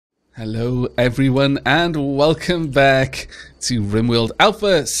Hello everyone and welcome back to Rimworld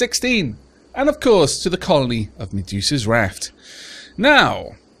Alpha 16 and of course to the colony of Medusa's Raft.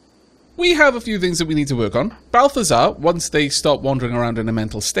 Now, we have a few things that we need to work on. Balthazar, once they stop wandering around in a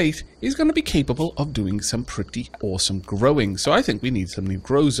mental state, is going to be capable of doing some pretty awesome growing. So I think we need some new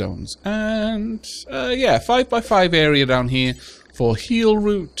grow zones. And yeah, 5x5 area down here for heal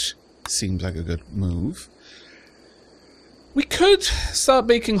root seems like a good move. We could start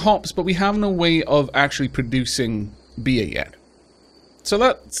making hops, but we have no way of actually producing beer yet. So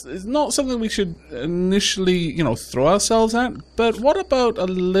that's not something we should initially, you know, throw ourselves at. But what about a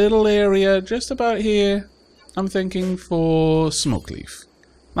little area just about here? I'm thinking for smoke leaf.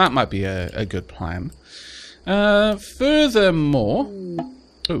 That might be a good plan. Furthermore...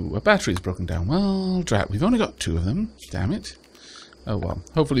 Oh, a battery's broken down. Well, drat, we've only got 2 of them. Damn it. Oh well,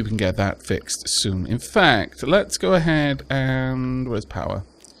 hopefully we can get that fixed soon. In fact, let's go ahead and... Where's power?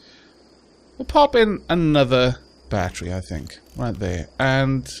 We'll pop in another battery, I think. Right there.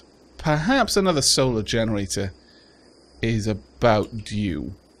 And perhaps another solar generator is about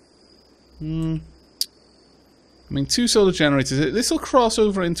due. I mean, 2 solar generators. This will cross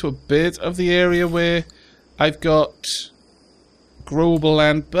over into a bit of the area where I've got growable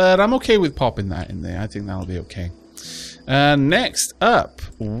land, but I'm okay with popping that in there. I think that'll be okay. Next up,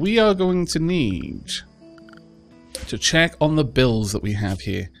 we are going to need to check on the bills that we have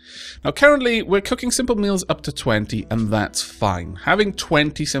here. Now, currently, we're cooking simple meals up to 20, and that's fine. Having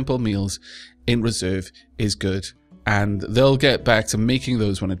 20 simple meals in reserve is good, and they'll get back to making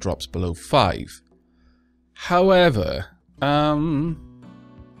those when it drops below 5. However,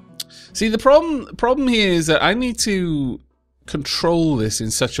 see, the problem here is that I need to control this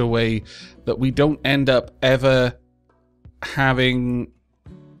in such a way that we don't end up ever having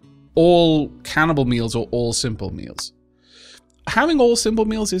all cannibal meals or all simple meals. Having all simple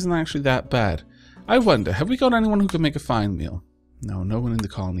meals isn't actually that bad. I wonder, have we got anyone who can make a fine meal? No, no one in the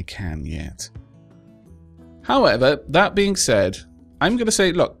colony can yet. However, that being said, I'm going to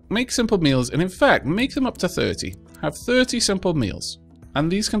say, look, make simple meals, and in fact, make them up to 30. Have 30 simple meals.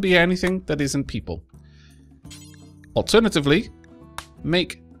 And these can be anything that isn't people. Alternatively,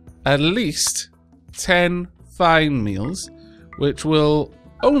 make at least 10 fine meals, which will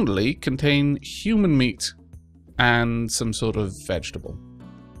only contain human meat and some sort of vegetable.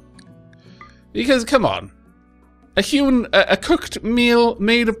 Because, come on, a cooked meal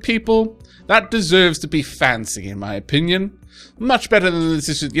made of people, that deserves to be fancy, in my opinion. Much better than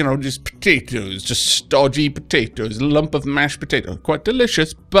this, you know, just potatoes, just stodgy potatoes, a lump of mashed potato. Quite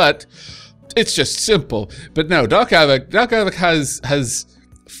delicious, but it's just simple. But no, Dark Aavak has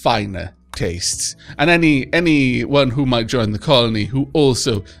finer tastes, and anyone who might join the colony who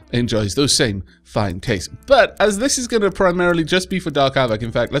also enjoys those same fine tastes. But as this is going to primarily just be for Dark Aavak,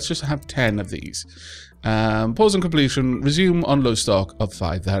 in fact, let's just have 10 of these. Pause on completion, resume on low stock of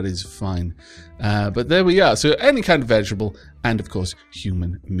 5, that is fine. But there we are, so any kind of vegetable, and of course,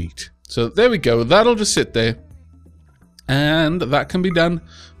 human meat. So there we go, that'll just sit there. And that can be done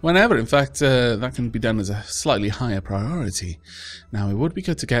whenever. In fact, that can be done as a slightly higher priority. Now, it would be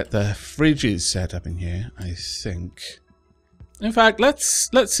good to get the fridges set up in here, I think. In fact, let's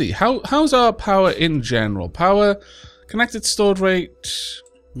see. How's our power in general? Power, connected stored rate.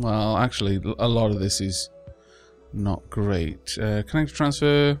 Well, actually, a lot of this is not great. Connected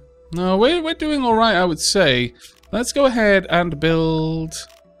transfer. No, we're doing all right, I would say. Let's go ahead and build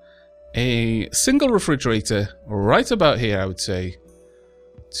a single refrigerator right about here, I would say,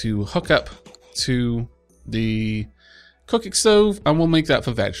 to hook up to the cooking stove, and we'll make that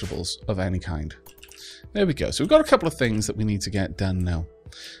for vegetables of any kind. There we go. So we've got a couple of things that we need to get done now.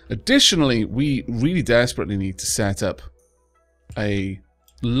 Additionally, we really desperately need to set up a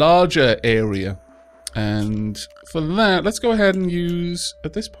larger area, and for that, let's go ahead and use,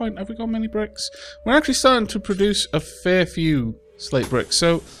 at this point, have we got many bricks? We're actually starting to produce a fair few slate bricks,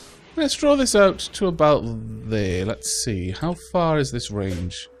 so let's draw this out to about there. Let's see. How far is this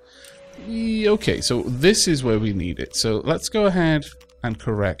range? Okay, so this is where we need it. So let's go ahead and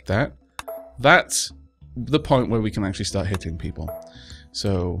correct that. That's the point where we can actually start hitting people.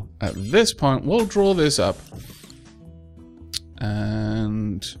 So at this point, we'll draw this up.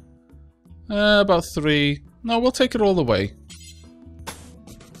 And about 3. No, we'll take it all the way.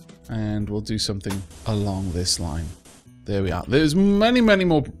 And we'll do something along this line. There we are. There's many, many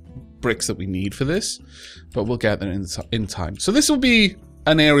more bricks that we need for this, but we'll get there in time. So this will be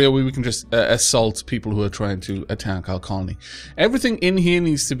an area where we can just assault people who are trying to attack our colony. Everything in here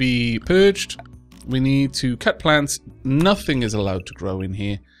needs to be purged. We need to cut plants. Nothing is allowed to grow in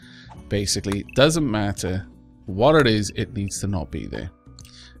here. Basically, it doesn't matter what it is, it needs to not be there.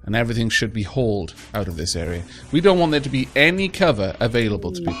 And everything should be hauled out of this area. We don't want there to be any cover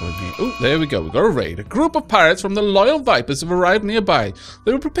available to people in here. Oh, there we go. We got a raid. A group of pirates from the Loyal Vipers have arrived nearby.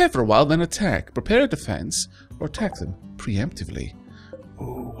 They will prepare for a while, then attack. Prepare a defense, or attack them preemptively.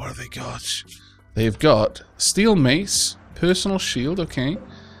 Oh, what have they got? They've got steel mace, personal shield, okay.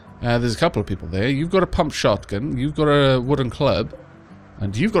 There's a couple of people there. You've got a pump shotgun. You've got a wooden club.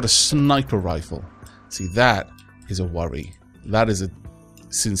 And you've got a sniper rifle. See, that is a worry. That is a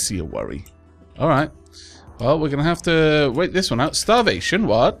sincere worry. Alright. Well, we're going to have to wait this one out. Starvation,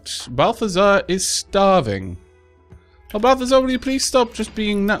 what? Balthazar is starving. Oh, Balthazar, will you please stop just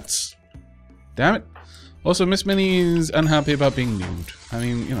being nuts? Damn it. Also, Miss Minnie is unhappy about being nude. I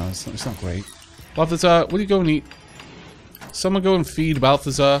mean, you know, it's not great. Balthazar, will you go and eat? Someone go and feed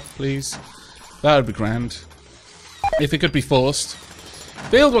Balthazar, please. That would be grand. If it could be forced.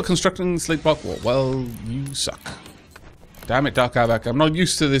 Failed while constructing slate block wall. Well, you suck. Damn it, Dark Aavak. I'm not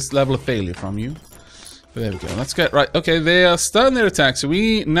used to this level of failure from you. But there we go. Let's get right. Okay, they are starting their attack. So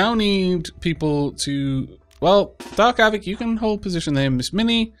we now need people to... Well, Dark Aavak, you can hold position there. Miss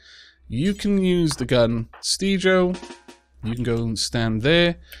Minnie, you can use the gun. Steejo, you can go and stand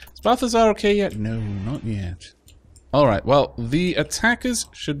there. Is Balthazar okay yet? No, not yet. Alright, well, the attackers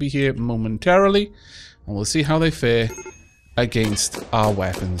should be here momentarily. And we'll see how they fare against our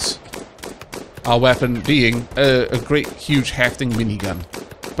weapons. Our weapon being a great, huge, hefting minigun.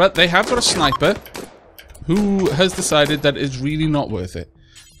 But they have got a sniper who has decided that it's really not worth it.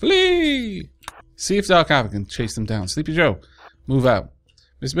 Flee! See if Dark Aavak can chase them down. Sleepy Joe, move out.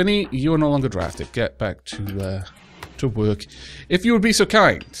 Miss Minnie, you are no longer drafted. Get back to work. If you would be so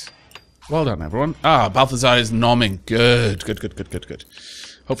kind. Well done, everyone. Ah, Balthazar is nomming. Good, good, good, good, good, good.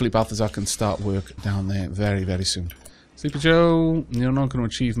 Hopefully Balthazar can start work down there very, very soon. Sleepy Joe, you're not going to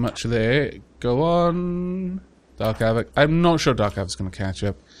achieve much there. Go on. Dark Aavak. I'm not sure Dark Aavak's going to catch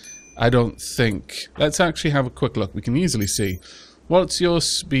up. I don't think. Let's actually have a quick look. We can easily see. What's your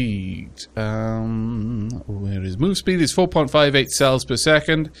speed? Where is move speed? Is 4.58 cells per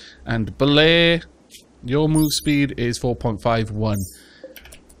second. And Belair, your move speed is 4.51.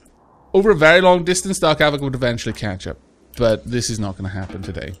 Over a very long distance, Dark Aavak would eventually catch up. But this is not going to happen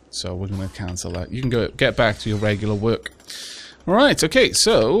today, so we're going to cancel that. You can go get back to your regular work. Alright, okay,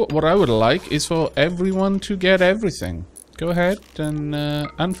 so what I would like is for everyone to get everything. Go ahead and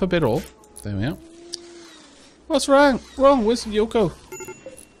unforbid all. There we are. What's wrong? Where's Yoko?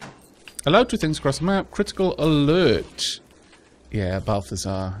 Allow two things across the map. Critical alert. Yeah,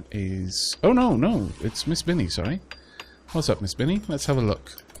 Balthazar is... Oh, no, it's Miss Minnie, sorry. What's up, Miss Minnie? Let's have a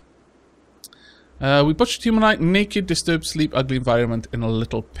look. We butchered humanite, naked, disturbed sleep, ugly environment, in a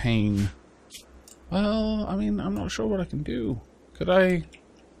little pain. Well, I mean, I'm not sure what I can do. Could I?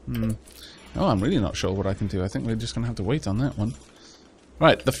 No, I'm really not sure what I can do. I think we're just going to have to wait on that one.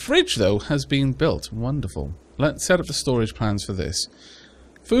 Right, the fridge, though, has been built. Wonderful. Let's set up the storage plans for this.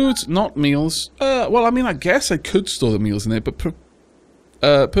 Foods, not meals. Well, I mean, I guess I could store the meals in there, but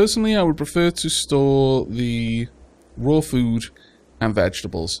personally, I would prefer to store the raw food and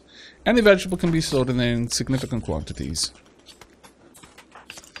vegetables. Any vegetable can be stored in there in significant quantities.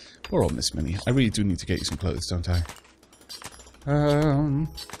 Poor old Miss Minnie. I really do need to get you some clothes, don't I?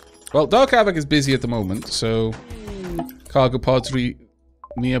 Well, Dark Aavak is busy at the moment, so... Cargo pods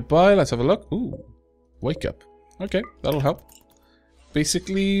nearby. Let's have a look. Ooh. Wake up. Okay, that'll help.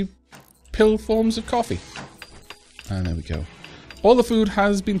 Basically, pill forms of coffee. And there we go. All the food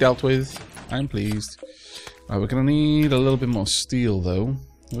has been dealt with. I'm pleased. We're going to need a little bit more steel, though.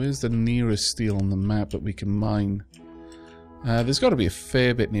 Where's the nearest steel on the map that we can mine? There's got to be a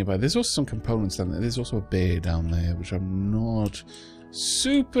fair bit nearby. There's also some components down there. There's also a bear down there, which I'm not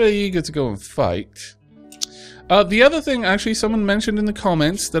super eager to go and fight. The other thing, actually, someone mentioned in the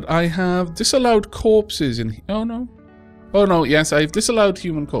comments that I have disallowed corpses in... Oh, no. Oh, no, yes, I've disallowed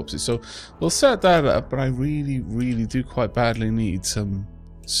human corpses. So we'll set that up, but I really, really do quite badly need some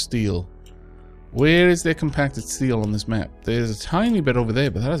steel. Where is there compacted steel on this map? There's a tiny bit over there,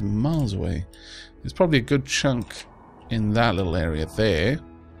 but that is miles away. There's probably a good chunk in that little area there.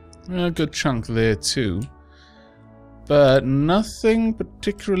 A good chunk there too. But nothing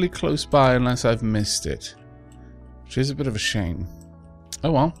particularly close by unless I've missed it. Which is a bit of a shame.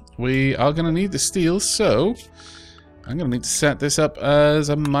 Oh well, we are going to need the steel, so I'm going to need to set this up as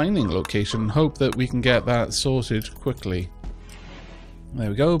a mining location and hope that we can get that sorted quickly. There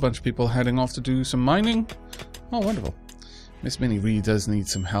we go, a bunch of people heading off to do some mining. Oh, wonderful. Miss Minnie really does need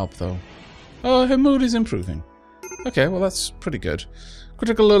some help, though. Oh, her mood is improving. Okay, well, that's pretty good.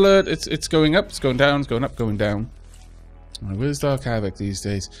 Critical alert, it's going up, it's going down, it's going up, going down. Where's Dark Aavak these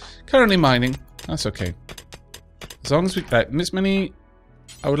days? Currently mining. That's okay. As long as we... Right, Miss Minnie,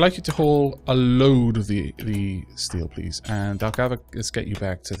 I would like you to haul a load of the steel, please. And Dark Aavak, let's get you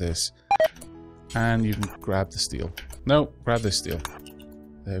back to this. And you can grab the steel. No, grab this steel.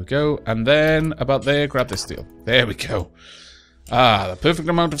 There we go. And then, about there, grab this steel. There we go. Ah, the perfect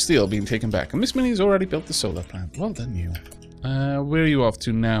amount of steel being taken back. And Miss Minnie's already built the solar plant. Well done, you. Where are you off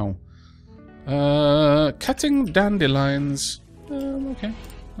to now? Cutting dandelions. Okay.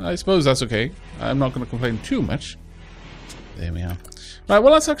 I suppose that's okay. I'm not going to complain too much. There we are. Right,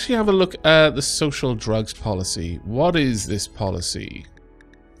 well, let's actually have a look at the social drugs policy. What is this policy?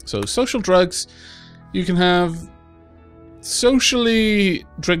 So, social drugs, you can have socially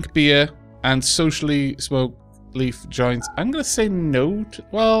drink beer and socially smoke leaf joints. I'm going to say no to,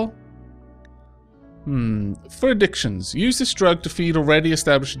 well, for addictions, use this drug to feed already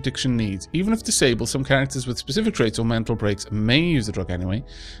established addiction needs. Even if disabled, some characters with specific traits or mental breaks may use the drug anyway.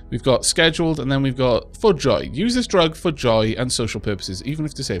 We've got scheduled, and then we've got for joy. Use this drug for joy and social purposes, even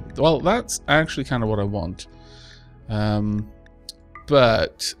if disabled. Well, that's actually kind of what I want.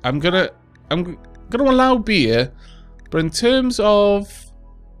 But I'm gonna allow beer, but in terms of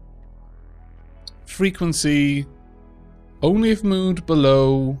frequency, only if mood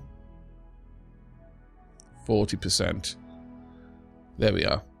below 40%. There we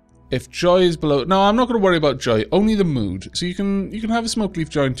are. If joy is below... No, I'm not going to worry about joy. Only the mood. So you can have a smoke leaf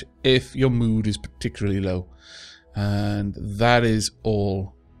joint if your mood is particularly low. And that is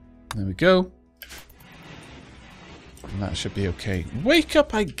all. There we go. And that should be okay. Wake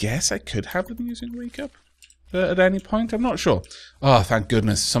up, I guess I could have them using wake up at any point. I'm not sure. Oh, thank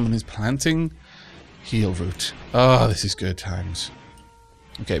goodness. Someone is planting heal root. Oh, this is good times.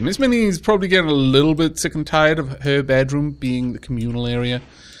 Okay, Miss Minnie's probably getting a little bit sick and tired of her bedroom being the communal area.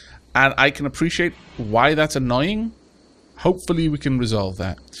 And I can appreciate why that's annoying. Hopefully we can resolve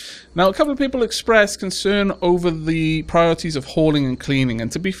that. Now, a couple of people expressed concern over the priorities of hauling and cleaning.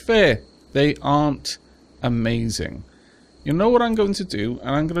 And to be fair, they aren't amazing. You know what I'm going to do? And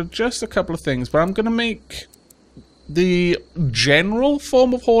I'm going to adjust a couple of things. But I'm going to make the general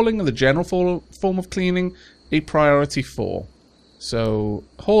form of hauling and the general form of cleaning a priority 4. So,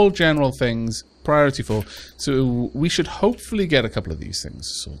 haul general things, priority 4. So, we should hopefully get a couple of these things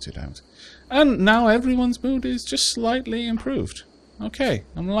sorted out. And now everyone's mood is just slightly improved. Okay,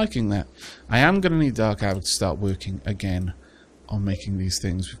 I'm liking that. I am going to need Dark Aavak to start working again on making these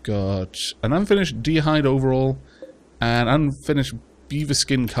things. We've got an unfinished deer-hide overall and unfinished beaver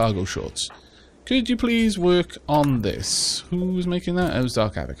skin cargo shorts. Could you please work on this? Who's making that? Oh, it was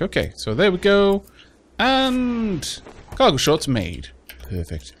Dark Aavak. Okay, so there we go. And cargo shorts made.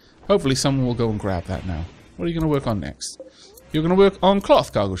 Perfect. Hopefully someone will go and grab that now. What are you going to work on next? You're going to work on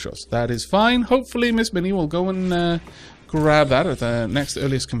cloth cargo shorts. That is fine. Hopefully Miss Minnie will go and grab that at the next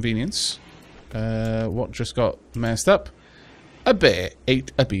earliest convenience. What just got messed up? A bear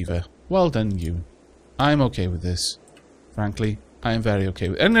ate a beaver. Well done, you. I'm okay with this. Frankly, I am very okay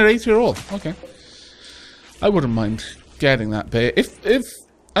with it. And it ate her all. Okay. I wouldn't mind getting that bear. If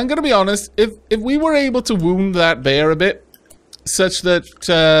I'm going to be honest, if we were able to wound that bear a bit, such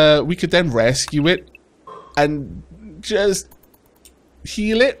that we could then rescue it and just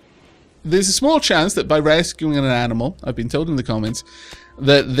heal it, there's a small chance that by rescuing an animal, I've been told in the comments,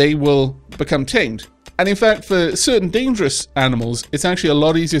 that they will become tamed. And in fact, for certain dangerous animals, it's actually a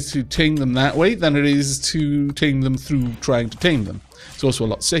lot easier to tame them that way than it is to tame them through trying to tame them. It's also a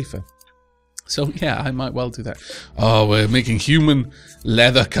lot safer. So yeah, I might well do that. Oh, we're making human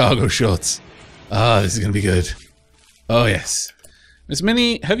leather cargo shorts. Ah, this is going to be good. Oh yes. Miss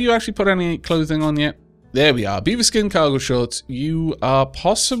Minnie, have you actually put any clothing on yet? There we are. Beaver skin cargo shorts. You are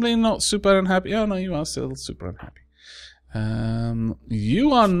possibly not super unhappy. Oh no, you are still super unhappy.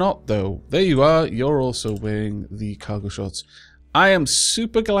 You are not though. There you are. You're also wearing the cargo shorts. I am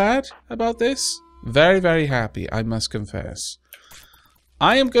super glad about this. Very, very happy, I must confess.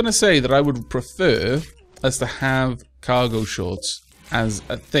 I am going to say that I would prefer us to have cargo shorts as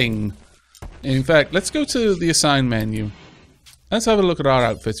a thing. In fact, let's go to the assign menu. Let's have a look at our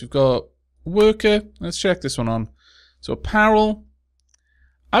outfits. We've got worker. Let's check this one on. So apparel.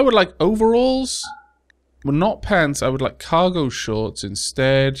 I would like overalls. Well, not pants. I would like cargo shorts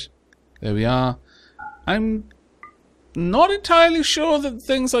instead. There we are. I'm not entirely sure that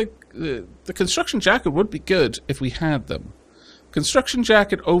things like the construction jacket would be good if we had them. Construction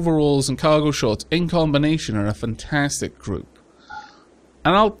jacket, overalls, and cargo shorts in combination are a fantastic group.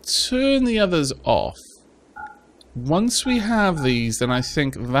 And I'll turn the others off. Once we have these, then I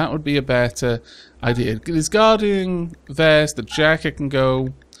think that would be a better idea. This guarding vest, the jacket can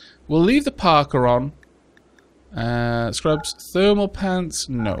go. We'll leave the parka on. Scrubs, thermal pants,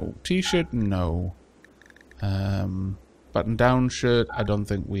 no. T-shirt, no. Button-down shirt. I don't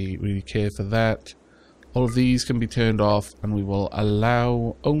think we really care for that. All of these can be turned off, and we will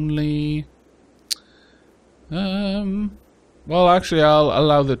allow only... well, actually, I'll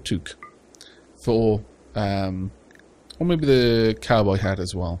allow the toque for... or maybe the cowboy hat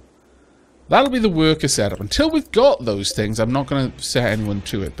as well. That'll be the worker setup. Until we've got those things, I'm not going to set anyone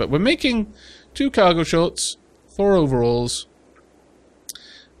to it. But we're making 2 cargo shorts, 4 overalls.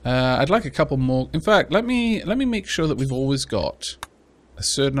 I'd like a couple more. In fact, let me make sure that we've always got a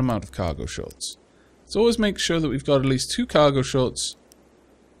certain amount of cargo shorts. Let's always make sure that we've got at least 2 cargo shorts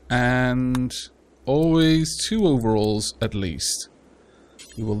and always 2 overalls at least.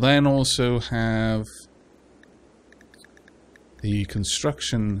 We will then also have the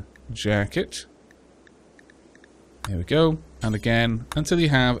construction jacket. There we go. And again, until you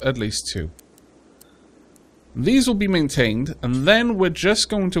have at least 2. These will be maintained, and then we're just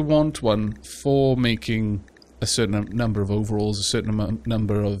going to want one for making a certain number of overalls, a certain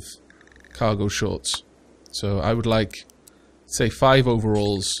number of cargo shorts. So I would like, say, 5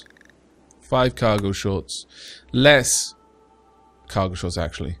 overalls, 5 cargo shorts, less cargo shorts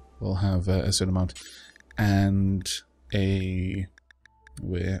actually. We'll have a certain amount, and a...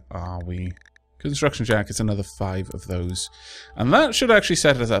 where are we? Construction jackets, another 5 of those. And that should actually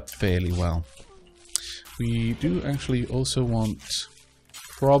set us up fairly well. We do actually also want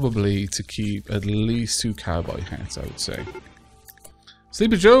probably to keep at least 2 cowboy hats, I would say.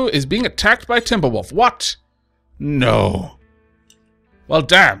 Sleepy Joe is being attacked by Timberwolf. What? No. Well,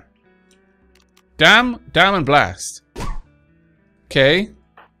 damn. Damn and blast. Okay.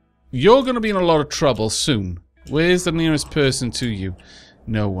 You're going to be in a lot of trouble soon. Where's the nearest person to you?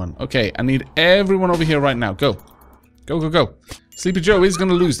 No one. Okay, I need everyone over here right now. Go. Go, go, go. Sleepy Joe is going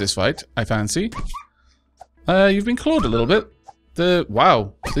to lose this fight, I fancy. You've been clawed a little bit.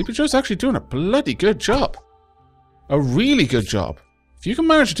 Wow. Sleepy Joe's actually doing a bloody good job. A really good job. If you can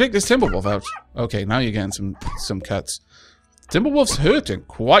manage to take this Timberwolf out... Okay, now you're getting some cuts. Timberwolf's hurting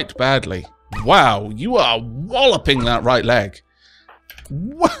quite badly. Wow, you are walloping that right leg.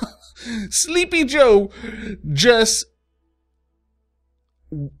 Sleepy Joe just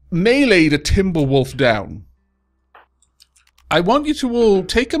meleeed a Timberwolf down. I want you to all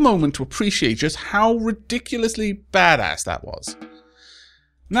take a moment to appreciate just how ridiculously badass that was.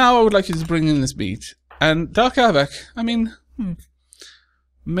 Now I would like you to bring in this beat. And Dark Aavak, I mean,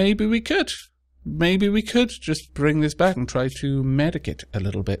 maybe we could. Maybe we could just bring this back and try to medic it a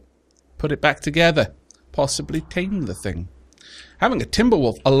little bit. Put it back together. Possibly tame the thing. Having a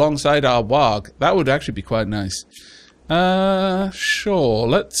Timberwolf alongside our Warg, that would actually be quite nice. Sure.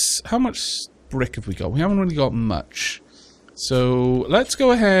 Let's... How much brick have we got? We haven't really got much. So, let's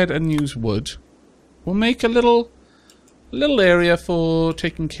go ahead and use wood. We'll make a little area for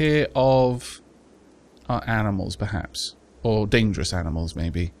taking care of our animals, perhaps. Or dangerous animals,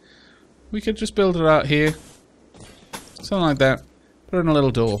 maybe. We could just build it out here. Something like that. Put in a little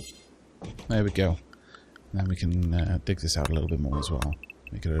door. There we go. Then we can dig this out a little bit more as well.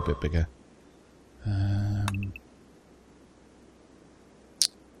 Make it a bit bigger.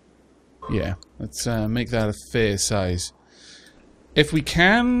 Yeah, let's make that a fair size. If we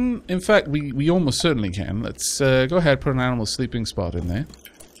can, in fact, we almost certainly can. Let's go ahead, put an animal sleeping spot in there.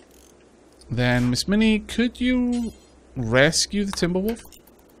 Then, Miss Minnie, could you rescue the Timberwolf?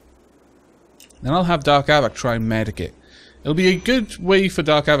 Then I'll have Dark Aavak try and medic it. It'll be a good way for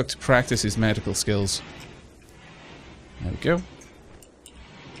Dark Aavak to practice his medical skills. There we go.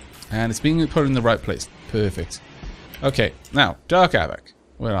 And it's being put in the right place. Perfect. Okay, now, Dark Aavak,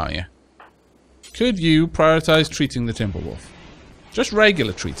 where are you? Could you prioritize treating the Timberwolf? Just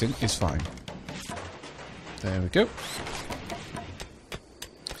regular treating is fine. There we go.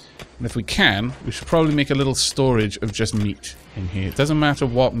 And if we can, we should probably make a little storage of just meat in here. It doesn't matter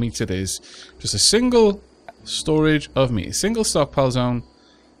what meat it is. Just a single storage of meat. A single stockpile zone.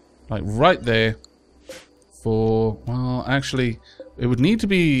 Like right there. For, well, actually, it would need to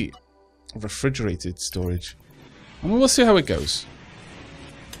be refrigerated storage. And we'll see how it goes.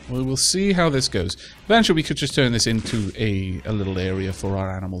 We will see how this goes. Eventually we could just turn this into a little area for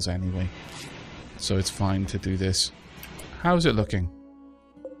our animals anyway. So it's fine to do this. How's it looking?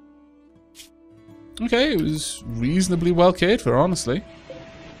 Okay, it was reasonably well cared for, honestly.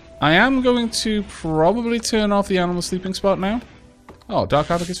 I am going to probably turn off the animal sleeping spot now. Oh, Dark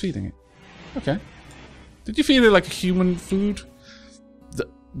Aavak is feeding it. Okay. Did you feed it like a human food?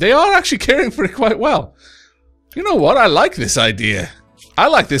 They are actually caring for it quite well. You know what? I like this idea. I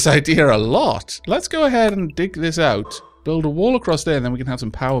like this idea a lot. Let's go ahead and dig this out. Build a wall across there, and then we can have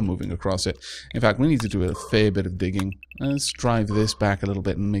some power moving across it. In fact, we need to do a fair bit of digging. Let's drive this back a little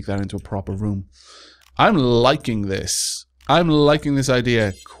bit and make that into a proper room. I'm liking this. I'm liking this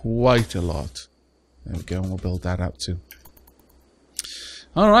idea quite a lot. There we go, and we'll build that out too.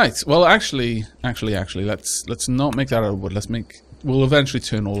 Alright, well actually, let's not make that out of wood. We'll eventually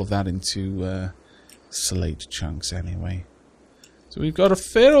turn all of that into slate chunks anyway. So we've got a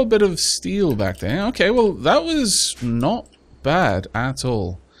fair old bit of steel back there. Okay, well that was not bad at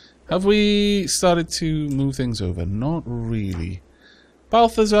all. Have we started to move things over? Not really.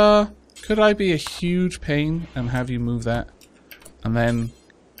 Balthazar, could I be a huge pain and have you move that? And then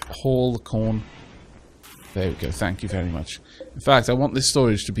haul the corn. There we go, thank you very much. In fact, I want this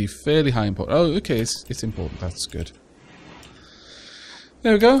storage to be fairly high important. Oh, okay, it's important, that's good.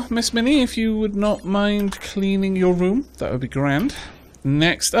 There we go, Miss Minnie, if you would not mind cleaning your room, that would be grand.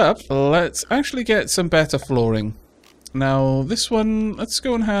 Next up, let's actually get some better flooring. Now, this one, let's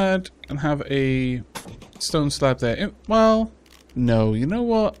go ahead and have a stone slab there. Well, no, you know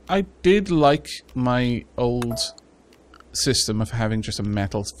what? I did like my old system of having just a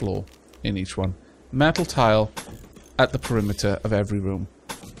metal floor in each one. Metal tile at the perimeter of every room.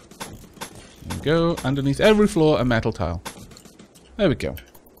 There we go. Underneath every floor, a metal tile. There we go.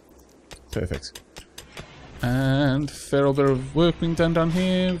 Perfect. And a fair old bit of work being done down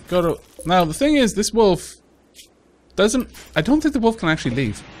here. We've got a... Now, the thing is, this wolf doesn't... I don't think the wolf can actually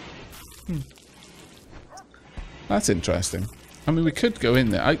leave. That's interesting. I mean, we could go in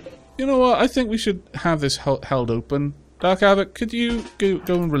there. You know what? I think we should have this held open. Dark Aavak, could you go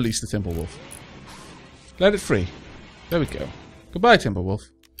and release the Timber Wolf? Let it free. There we go. Goodbye, Timber Wolf.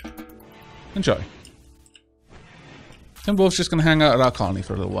 Enjoy. Timber Wolf's just going to hang out at our colony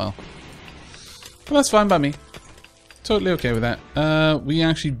for a little while. Well, that's fine by me. Totally okay with that. We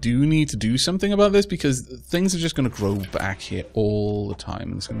actually do need to do something about this because things are just going to grow back here all the time.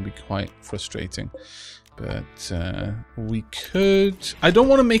 And it's going to be quite frustrating. But we could... I don't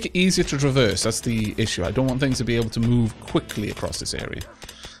want to make it easier to traverse. That's the issue. I don't want things to be able to move quickly across this area.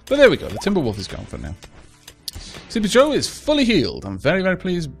 But there we go. The Timber Wolf is gone for now. Sleepy Joe is fully healed. I'm very, very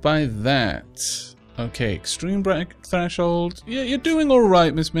pleased by that. Okay, extreme break threshold. Yeah, you're doing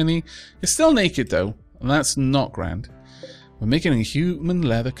alright, Miss Minnie. You're still naked, though. And that's not grand. We're making human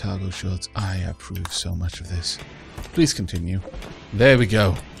leather cargo shorts. I approve so much of this. Please continue. There we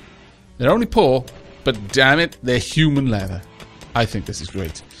go. They're only poor, but damn it, they're human leather. I think this is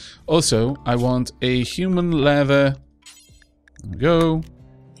great. Also, I want a human leather... There we go.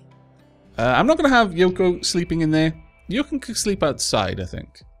 I'm not going to have Yoko sleeping in there. Yoko can sleep outside, I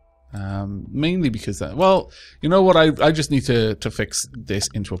think. Mainly because that... Well, you know what? I just need to fix this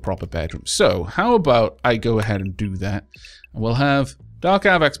into a proper bedroom. So, how about I go ahead and do that? And we'll have Dark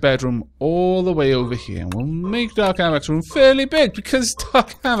Aavak's bedroom all the way over here. And we'll make Dark Aavak's room fairly big because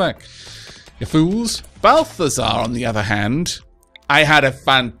Dark Aavak... You fools. Balthazar, on the other hand, I had a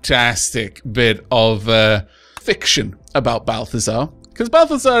fantastic bit of fiction about Balthazar. Because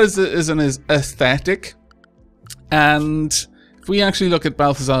Balthazar is an aesthetic. And if we actually look at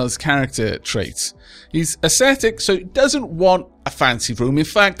Balthazar's character traits, he's aesthetic, so he doesn't want a fancy room. In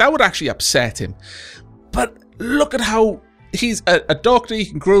fact, that would actually upset him. But look at how he's a doctor, he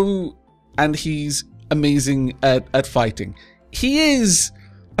can grow, and he's amazing at fighting. He is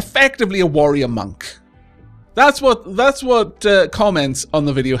effectively a warrior monk. That's what comments on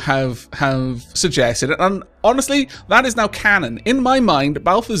the video have suggested, and honestly, that is now canon. In my mind,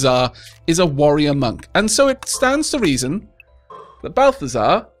 Balthazar is a warrior monk, and so it stands to reason that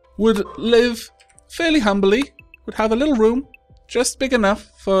Balthazar would live fairly humbly, would have a little room, just big enough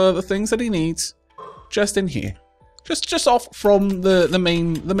for the things that he needs, just in here. Just off from the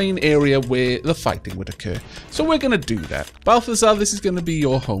main area where the fighting would occur. So we're going to do that. Balthazar, this is going to be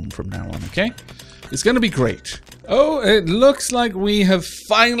your home from now on, okay? It's going to be great. Oh, it looks like we have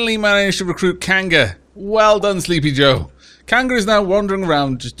finally managed to recruit Kanga. Well done, Sleepy Joe. Kanga is now wandering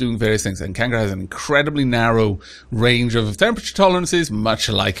around just doing various things, and Kanga has an incredibly narrow range of temperature tolerances, much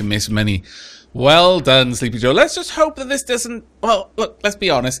like Miss Minnie. Well done, Sleepy Joe. Let's just hope that this doesn't... Well, look, let's be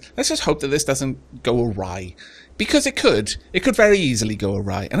honest. Let's just hope that this doesn't go awry. Because it could. It could very easily go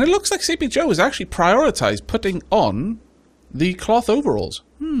awry. And it looks like Sleepy Joe has actually prioritized putting on the cloth overalls.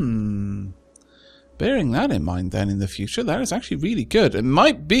 Bearing that in mind then in the future, that is actually really good. It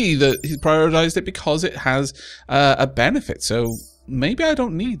might be that he prioritized it because it has a benefit. So maybe I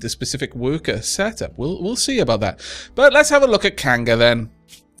don't need the specific worker setup. We'll see about that. But let's have a look at Kanga then.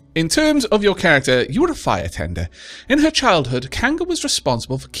 In terms of your character, you were a fire tender. In her childhood, Kanga was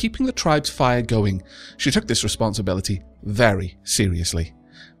responsible for keeping the tribe's fire going. She took this responsibility very seriously.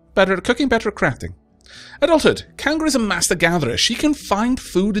 Better at cooking, better at crafting. Adulthood. Kanga is a master gatherer. She can find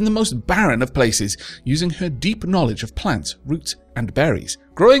food in the most barren of places using her deep knowledge of plants, roots, and berries.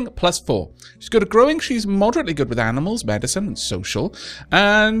 Growing, +4. She's good at growing. She's moderately good with animals, medicine, and social.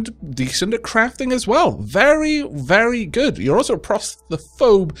 And decent at crafting as well. Very, very good. You're also a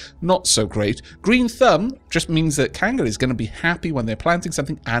prostaphobe, not so great. Green thumb just means that Kanga is going to be happy when they're planting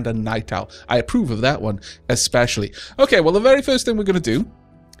something, and a night owl. I approve of that one, especially. Okay, well, the very first thing we're going to do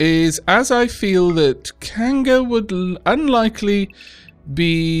is, as I feel that Kanga would unlikely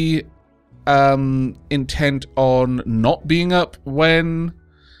be intent on not being up when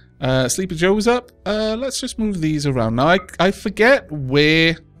Sleepy Joe was up, let's just move these around. Now, I forget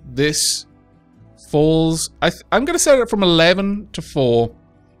where this falls. I'm going to set it from 11 to 4.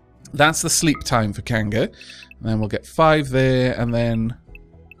 That's the sleep time for Kanga. And then we'll get 5 there, and then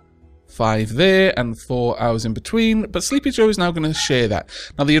 5 there, and 4 hours in between. But Sleepy Joe is now going to share that.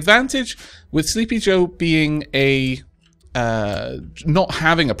 Now, the advantage with Sleepy Joe being a not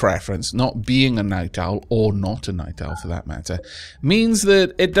having a preference, not being a night owl, or not a night owl for that matter, means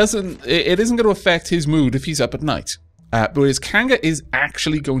that it isn't going to affect his mood if he's up at night. Whereas Kanga is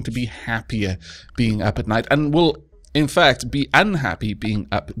actually going to be happier being up at night, and will in fact be unhappy being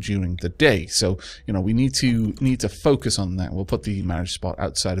up during the day. So, you know, we need to focus on that. We'll put the marriage spot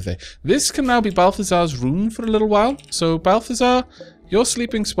outside of there. This can now be Balthazar's room for a little while. So Balthazar, your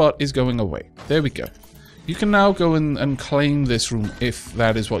sleeping spot is going away. There we go. You can now go and claim this room if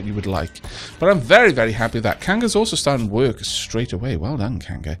that is what you would like. But I'm very, very happy with that. Kanga's also starting work straight away. Well done,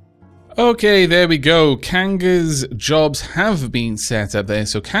 Kanga. Okay, there we go. Kanga's jobs have been set up there.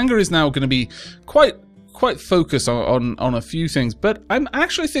 So Kanga is now going to be quite focused on a few things. But I'm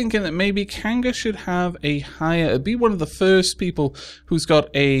actually thinking that maybe Kanga should have a higher, be one of the first people who's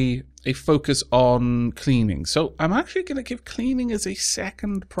got a focus on cleaning. So I'm actually going to give cleaning as a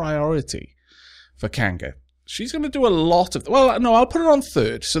second priority for Kanga. She's going to do a lot of... Well, no, I'll put it on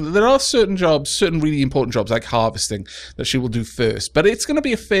third. So there are certain jobs, certain really important jobs like harvesting that she will do first. But it's going to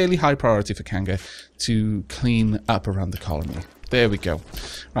be a fairly high priority for Kanga to clean up around the colony. There we go.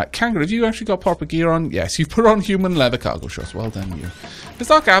 Right, Kanga, have you actually got proper gear on? Yes, you've put on human leather cargo shorts. Well done, you. Has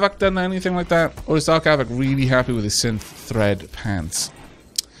Dark Aavak done anything like that? Or is Dark Aavak really happy with his synth thread pants?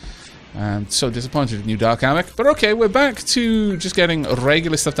 I'm so disappointed in you, Dark Aavak. But okay, we're back to just getting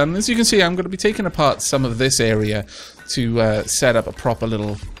regular stuff done. As you can see, I'm going to be taking apart some of this area to set up a proper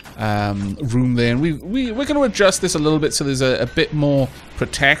little room there. And we're going to adjust this a little bit so there's a bit more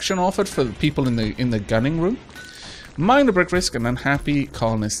protection offered for the people in the gunning room. Minor brick risk and unhappy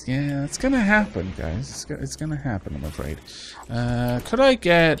colonists. Yeah, it's going to happen, guys. It's going to happen, I'm afraid. Could I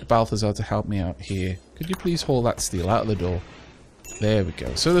get Balthazar to help me out here? Could you please haul that steel out of the door? There we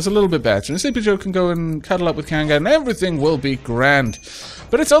go. So there's a little bit better. And Sleepy Joe can go and cuddle up with Kanga, and everything will be grand.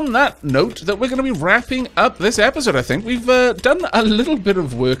 But it's on that note that we're going to be wrapping up this episode, I think. We've done a little bit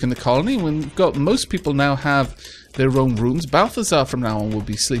of work in the colony. We've got most people now have their own rooms. Balthazar from now on will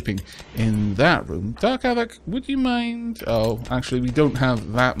be sleeping in that room. Dark Aavak, would you mind? Oh, actually, we don't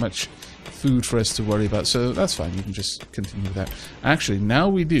have that much food for us to worry about, so that's fine. You can just continue with that. Actually, now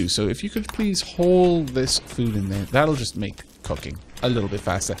we do. So if you could please haul this food in there, that'll just make cooking a little bit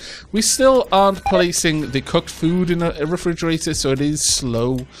faster. We still aren't placing the cooked food in a refrigerator, so it is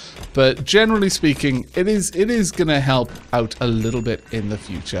slow, but generally speaking, it is going to help out a little bit in the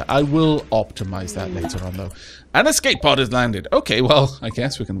future. I will optimize that later on, though. An escape pod has landed. Okay, well, I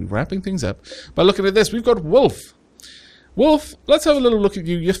guess we're going to be wrapping things up by looking at this. We've got Wolf. Wolf, let's have a little look at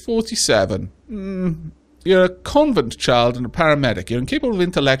you. You're 47. You're a convent child and a paramedic. You're incapable of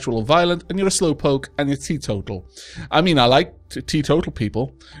intellectual or violent, and you're a slowpoke, and you're teetotal. I mean, I like teetotal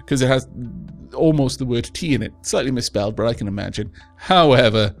people, because it has almost the word tea in it. Slightly misspelled, but I can imagine.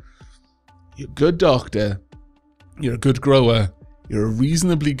 However, you're a good doctor. You're a good grower. You're a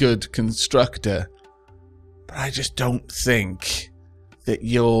reasonably good constructor. But I just don't think that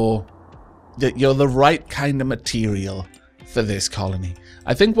you're the right kind of material for this colony.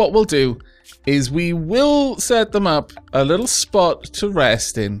 I think what we'll do is we will set them up a little spot to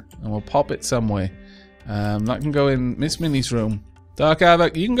rest in, and we'll pop it somewhere. That can go in Miss Minnie's room. Dark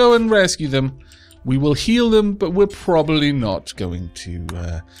Aavak, you can go and rescue them. We will heal them, but we're probably not going to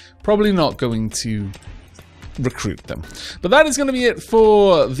recruit them. But that is going to be it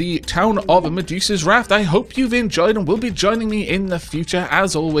for the town of Medusa's Raft. I hope you've enjoyed and will be joining me in the future.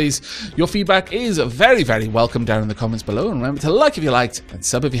 As always, your feedback is very, very welcome down in the comments below. And remember to like if you liked and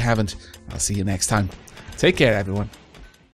sub if you haven't. I'll see you next time. Take care, everyone.